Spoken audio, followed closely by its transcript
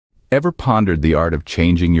Ever pondered the art of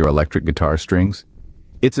changing your electric guitar strings?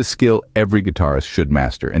 It's a skill every guitarist should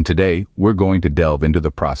master, and today we're going to delve into the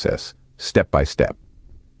process, step by step.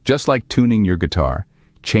 Just like tuning your guitar,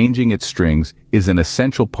 changing its strings is an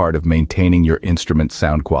essential part of maintaining your instrument's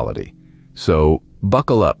sound quality. So,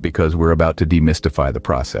 buckle up because we're about to demystify the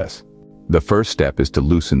process. The first step is to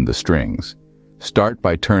loosen the strings. Start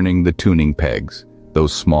by turning the tuning pegs,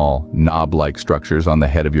 those small, knob-like structures on the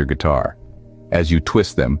head of your guitar. As you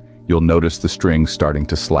twist them, you'll notice the strings starting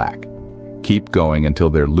to slack. Keep going until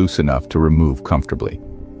they're loose enough to remove comfortably.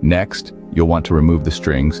 Next, you'll want to remove the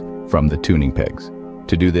strings from the tuning pegs.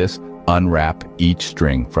 To do this, unwrap each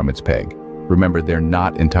string from its peg. Remember, they're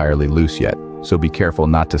not entirely loose yet, so be careful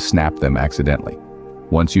not to snap them accidentally.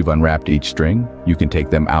 Once you've unwrapped each string, you can take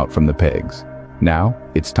them out from the pegs. Now,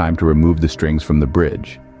 it's time to remove the strings from the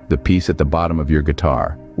bridge, the piece at the bottom of your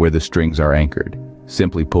guitar, where the strings are anchored.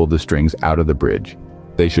 Simply pull the strings out of the bridge.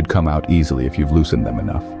 They should come out easily if you've loosened them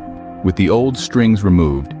enough. With the old strings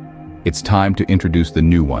removed, it's time to introduce the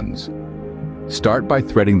new ones. Start by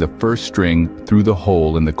threading the first string through the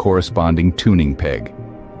hole in the corresponding tuning peg.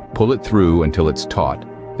 Pull it through until it's taut,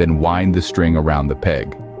 then wind the string around the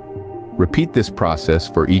peg. Repeat this process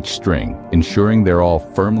for each string, ensuring they're all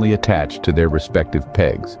firmly attached to their respective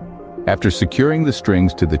pegs. After securing the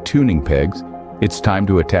strings to the tuning pegs, it's time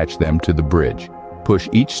to attach them to the bridge. Push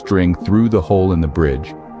each string through the hole in the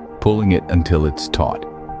bridge, pulling it until it's taut.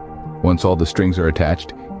 Once all the strings are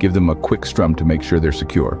attached, give them a quick strum to make sure they're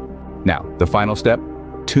secure. Now, the final step,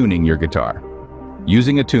 tuning your guitar.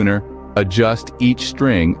 Using a tuner, adjust each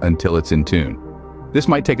string until it's in tune. This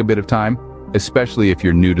might take a bit of time, especially if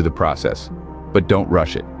you're new to the process, but don't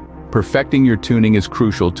rush it. Perfecting your tuning is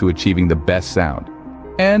crucial to achieving the best sound.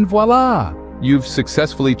 And voila! You've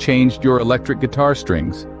successfully changed your electric guitar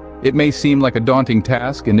strings. It may seem like a daunting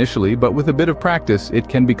task initially, but with a bit of practice, it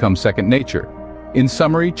can become second nature. In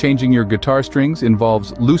summary, changing your guitar strings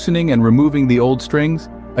involves loosening and removing the old strings,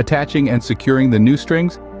 attaching and securing the new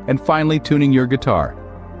strings, and finally tuning your guitar.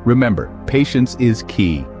 Remember, patience is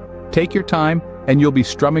key. Take your time, and you'll be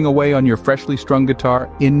strumming away on your freshly strung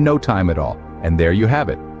guitar in no time at all. And there you have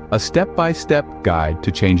it, a step-by-step guide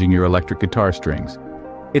to changing your electric guitar strings.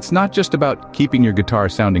 It's not just about keeping your guitar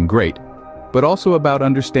sounding great, but also about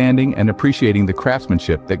understanding and appreciating the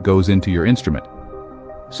craftsmanship that goes into your instrument.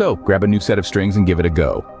 So, grab a new set of strings and give it a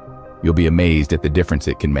go. You'll be amazed at the difference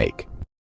it can make.